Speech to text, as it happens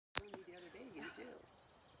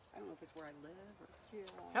I don't know if it's where I live or here.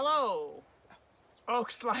 Hello,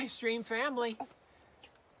 Oaks Livestream family.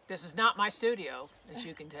 This is not my studio, as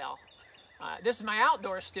you can tell. This is my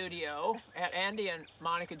outdoor studio at Andy and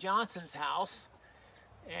Monica Johnson's house.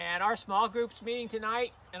 And our small group's meeting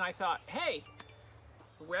tonight, and I thought, hey,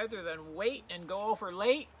 rather than wait and go over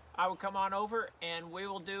late, I would come on over and we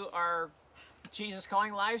will do our Jesus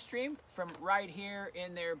Calling live stream from right here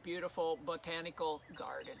in their beautiful botanical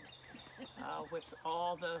garden. With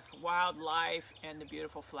all the wildlife and the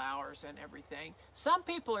beautiful flowers and everything. Some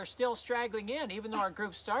people are still straggling in, even though our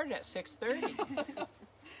group started at 6:30.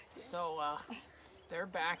 So they're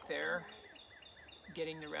back there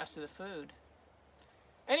getting the rest of the food.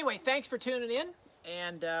 Anyway, thanks for tuning in.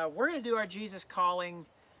 And we're going to do our Jesus Calling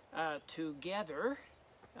together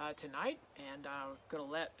tonight. And I'm going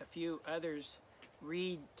to let a few others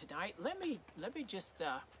read tonight. Let me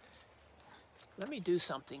do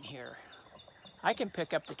something here. I can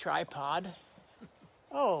pick up the tripod.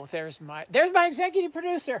 Oh, there's my executive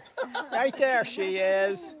producer. Right there she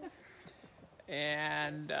is.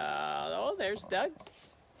 And, oh, there's Doug.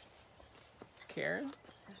 Karen.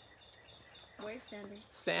 Wave, Sandy.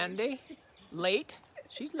 Sandy. Late.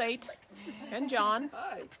 She's late. And John.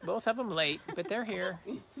 Hi. Both of them late, but they're here.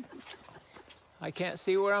 I can't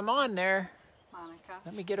see where I'm on there. Monica.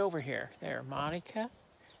 Let me get over here. There, Monica.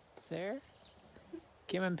 There.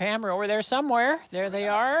 Kim and Pam are over there somewhere. There they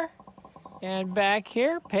are. And back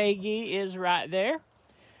here, Peggy is right there.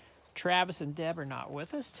 Travis and Deb are not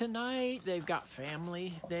with us tonight. They've got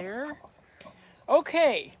family there.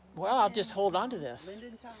 Okay. Well, I'll just hold on to this. Linda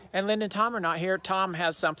and Tom. And Linda and Tom are not here. Tom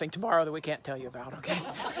has something tomorrow that we can't tell you about, okay?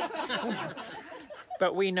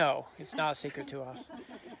 But we know. It's not a secret to us.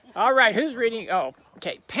 All right, who's reading? Oh,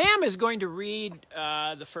 okay. Pam is going to read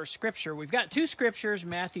the first scripture. We've got two scriptures,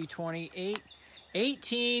 Matthew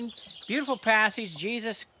 28:18. Beautiful passage,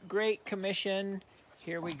 Jesus' Great Commission.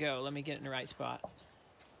 Here we go. Let me get in the right spot.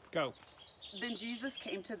 Go. Then Jesus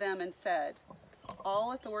came to them and said,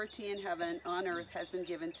 all authority in heaven on earth has been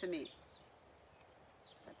given to me.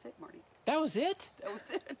 That's it, Marty. That was it? That was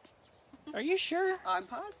it. Are you sure? I'm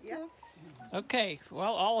positive. Yeah. Okay,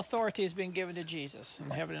 well, all authority has been given to Jesus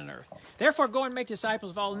in heaven and earth. Therefore, go and make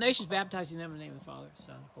disciples of all the nations, baptizing them in the name of the Father,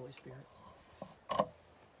 Son, and Holy Spirit.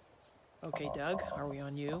 Okay, Doug, are we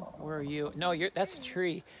on you? Where are you? No, that's a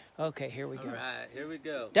tree. Okay, here we go. All right, here we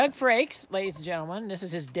go. Doug Frakes, ladies and gentlemen. This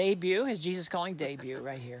is his debut, his Jesus Calling debut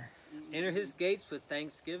right here. Enter his gates with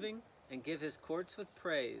thanksgiving and give his courts with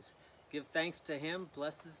praise. Give thanks to him,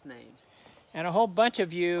 bless his name. And a whole bunch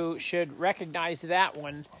of you should recognize that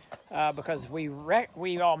one because we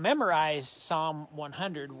all memorized Psalm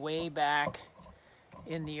 100 way back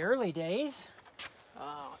in the early days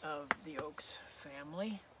of the Oaks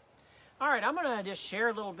family. All right, I'm going to just share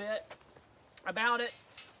a little bit about it,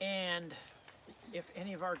 and if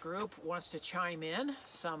any of our group wants to chime in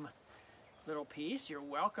some little piece, you're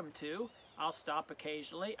welcome to. I'll stop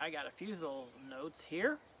occasionally. I got a few little notes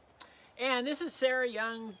here. And this is Sarah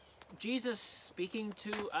Young, Jesus speaking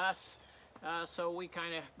to us, so we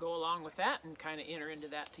kind of go along with that and kind of enter into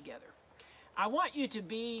that together. I want you to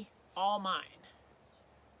be all mine,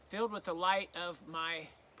 filled with the light of my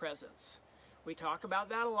presence. We talk about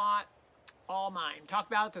that a lot. All mine.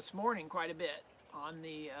 Talked about it this morning quite a bit on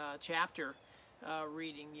the chapter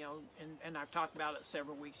reading, you know, and I've talked about it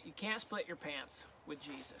several weeks. You can't split your pants with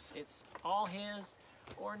Jesus. It's all his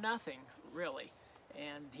or nothing, really.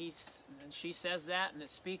 And she says that, and it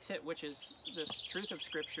speaks it, which is the truth of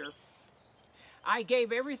Scripture. I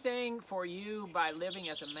gave everything for you by living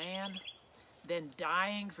as a man, then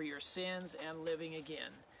dying for your sins and living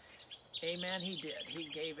again. Amen, he did. He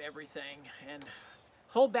gave everything, and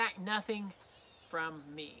hold back nothing from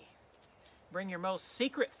me. Bring your most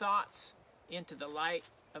secret thoughts into the light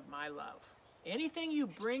of my love. Anything you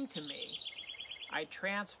bring to me, I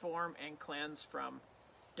transform and cleanse from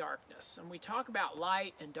darkness. And we talk about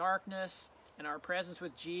light and darkness and our presence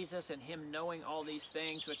with Jesus and him knowing all these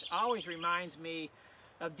things, which always reminds me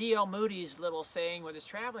of D.L. Moody's little saying with his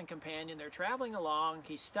traveling companion. They're traveling along,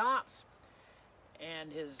 he stops,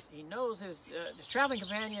 and he knows his traveling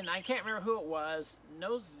companion, I can't remember who it was,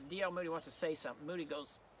 knows D.L. Moody wants to say something. Moody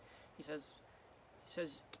goes, he says,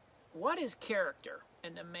 what is character?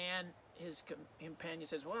 And the man, his companion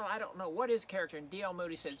says, well, I don't know. What is character? And D.L.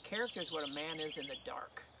 Moody says, character is what a man is in the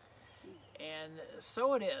dark. And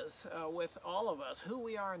so it is with all of us, who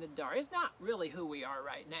we are in the dark. It's not really who we are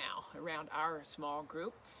right now around our small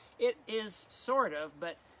group. It is sort of,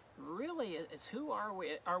 but really it's who are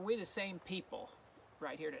we? Are we the same people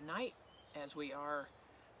right here tonight as we are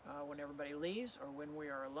when everybody leaves or when we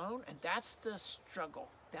are alone? And that's the struggle.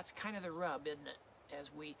 That's kind of the rub, isn't it? as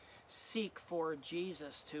we seek for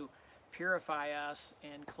Jesus to purify us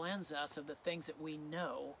and cleanse us of the things that we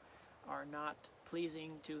know are not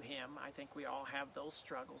pleasing to him. I think we all have those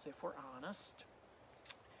struggles if we're honest.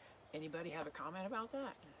 Anybody have a comment about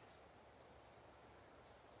that?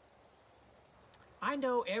 I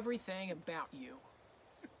know everything about you,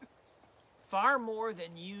 far more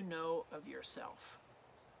than you know of yourself.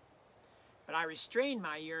 But I restrain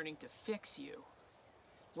my yearning to fix you,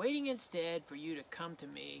 waiting instead for you to come to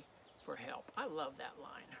me for help. I love that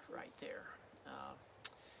line right there.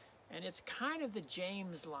 And it's kind of the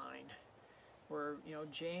James line where,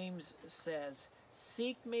 James says,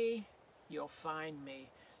 seek me, you'll find me.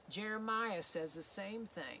 Jeremiah says the same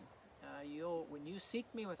thing. When you seek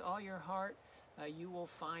me with all your heart, you will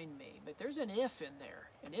find me. But there's an if in there,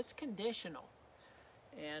 and it's conditional.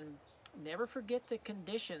 And never forget the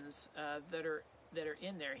conditions that are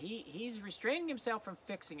in there. He's restraining himself from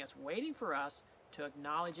fixing us, waiting for us to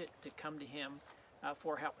acknowledge it, to come to him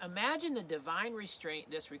for help. Imagine the divine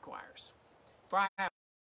restraint this requires. For I have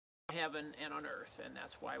heaven and on earth, and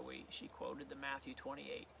that's why she quoted the Matthew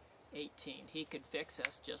 28:18. He could fix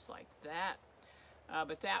us just like that,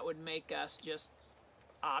 but that would make us just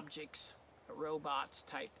objects, robots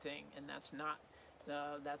type thing, and that's not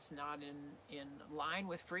in line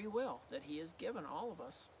with free will that he has given all of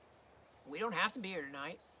us. We don't have to be here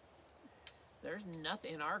tonight. There's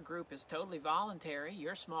nothing in our group is totally voluntary.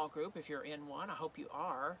 Your small group, if you're in one, I hope you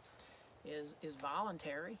are, is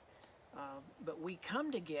voluntary. But we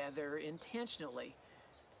come together intentionally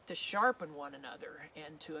to sharpen one another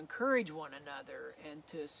and to encourage one another and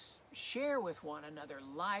to share with one another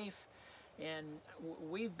life. And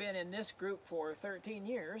we've been in this group for 13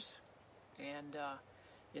 years, and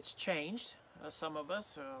it's changed, some of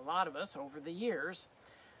us, a lot of us, over the years.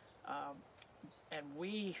 And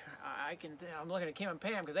I'm looking at Kim and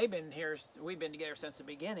Pam because they've been here, we've been together since the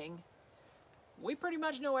beginning. We pretty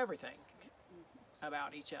much know everything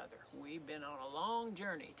about each other. We've been on a long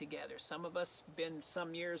journey together. Some of us been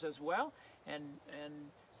some years as well, and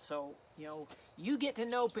so, you get to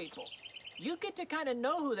know people. You get to kind of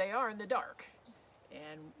know who they are in the dark.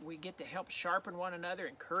 And we get to help sharpen one another,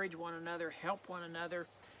 encourage one another, help one another,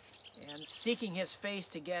 and seeking his face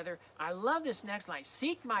together. I love this next line.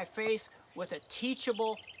 Seek my face with a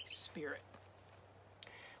teachable spirit.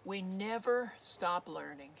 We never stop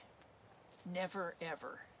learning. Never,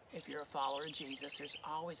 ever. If you're a follower of Jesus, there's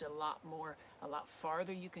always a lot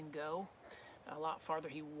farther you can go, a lot farther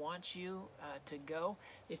he wants you to go.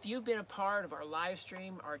 If you've been a part of our live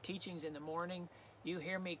stream, our teachings in the morning, you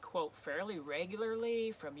hear me quote fairly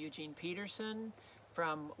regularly from Eugene Peterson,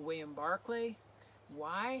 from William Barclay.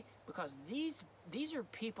 Why? Because these are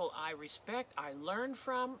people I respect, I learn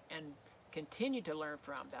from, and continue to learn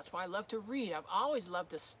from. That's why I love to read. I've always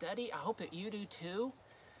loved to study. I hope that you do too,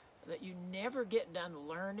 that you never get done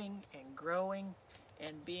learning and growing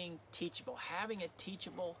and being teachable, having a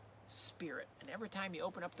teachable spirit. And every time you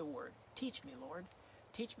open up the Word, teach me, Lord.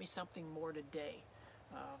 Teach me something more today.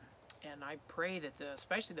 And I pray that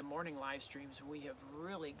especially the morning live streams, we have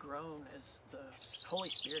really grown as the Holy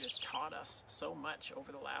Spirit has taught us so much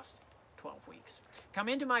over the last 12 weeks. Come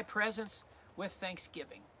into my presence with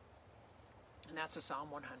thanksgiving. And that's the Psalm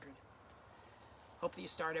 100. Hope that you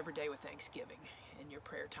start every day with thanksgiving in your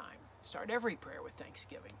prayer time. Start every prayer with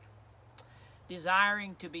thanksgiving.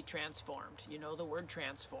 Desiring to be transformed. You know the word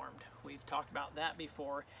transformed. We've talked about that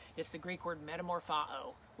before. It's the Greek word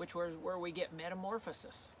metamorphao, which where we get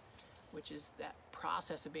metamorphosis, which is that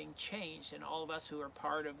process of being changed. And all of us who are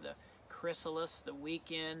part of the chrysalis, the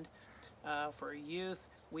weekend for youth,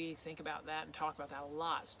 we think about that and talk about that a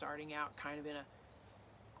lot, starting out kind of in a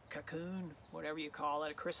cocoon, whatever you call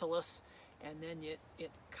it, a chrysalis, and then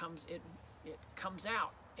it comes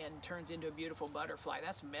out and turns into a beautiful butterfly.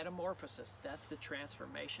 That's metamorphosis. That's the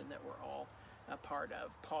transformation that we're all a part of.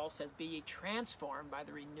 Paul says, be ye transformed by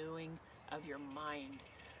the renewing of your mind.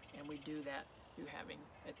 And we do that through having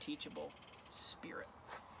a teachable spirit.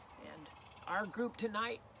 And our group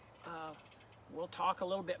tonight, we'll talk a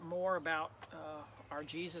little bit more about our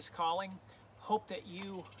Jesus calling. Hope that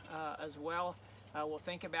you as well will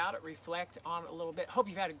think about it, reflect on it a little bit. Hope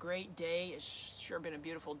you've had a great day. It's sure been a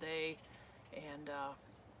beautiful day, and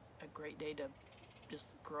a great day to just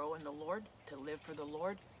grow in the Lord, to live for the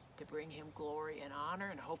Lord, to bring him glory and honor.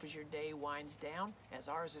 And hope as your day winds down, as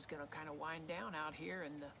ours is going to kind of wind down out here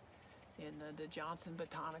in the Johnson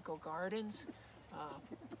Botanical Gardens,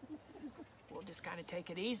 we'll just kind of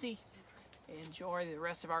take it easy, enjoy the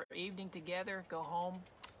rest of our evening together, go home,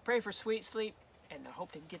 pray for sweet sleep, and I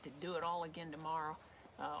hope to get to do it all again tomorrow,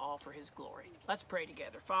 all for his glory. Let's pray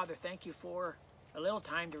together. Father, thank you for a little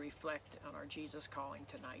time to reflect on our Jesus calling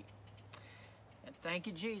tonight. And thank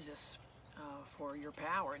you, Jesus, for your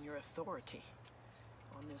power and your authority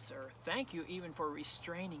on this earth. Thank you even for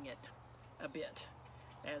restraining it a bit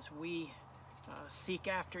as we seek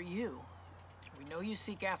after you. We know you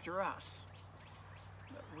seek after us,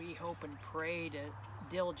 but we hope and pray to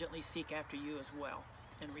diligently seek after you as well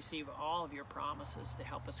and receive all of your promises to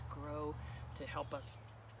help us grow, to help us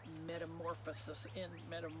metamorph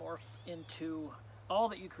into all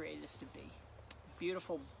that you created us to be.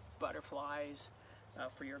 Beautiful butterflies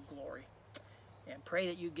for your glory. And pray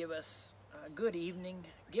that you give us a good evening.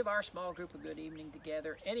 Give our small group a good evening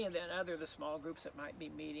together. Any of the small groups that might be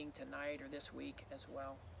meeting tonight or this week as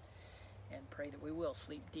well. And pray that we will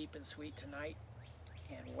sleep deep and sweet tonight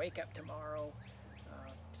and wake up tomorrow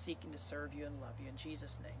seeking to serve you and love you. In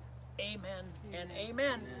Jesus' name, amen and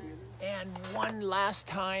amen. And one last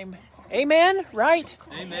time, amen, right?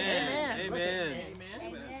 Amen. Amen. Amen.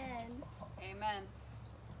 Amen. Amen.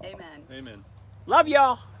 Amen. Amen. Love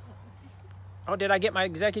y'all. Oh, did I get my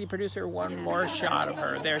executive producer one more shot of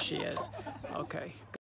her? There she is. Okay.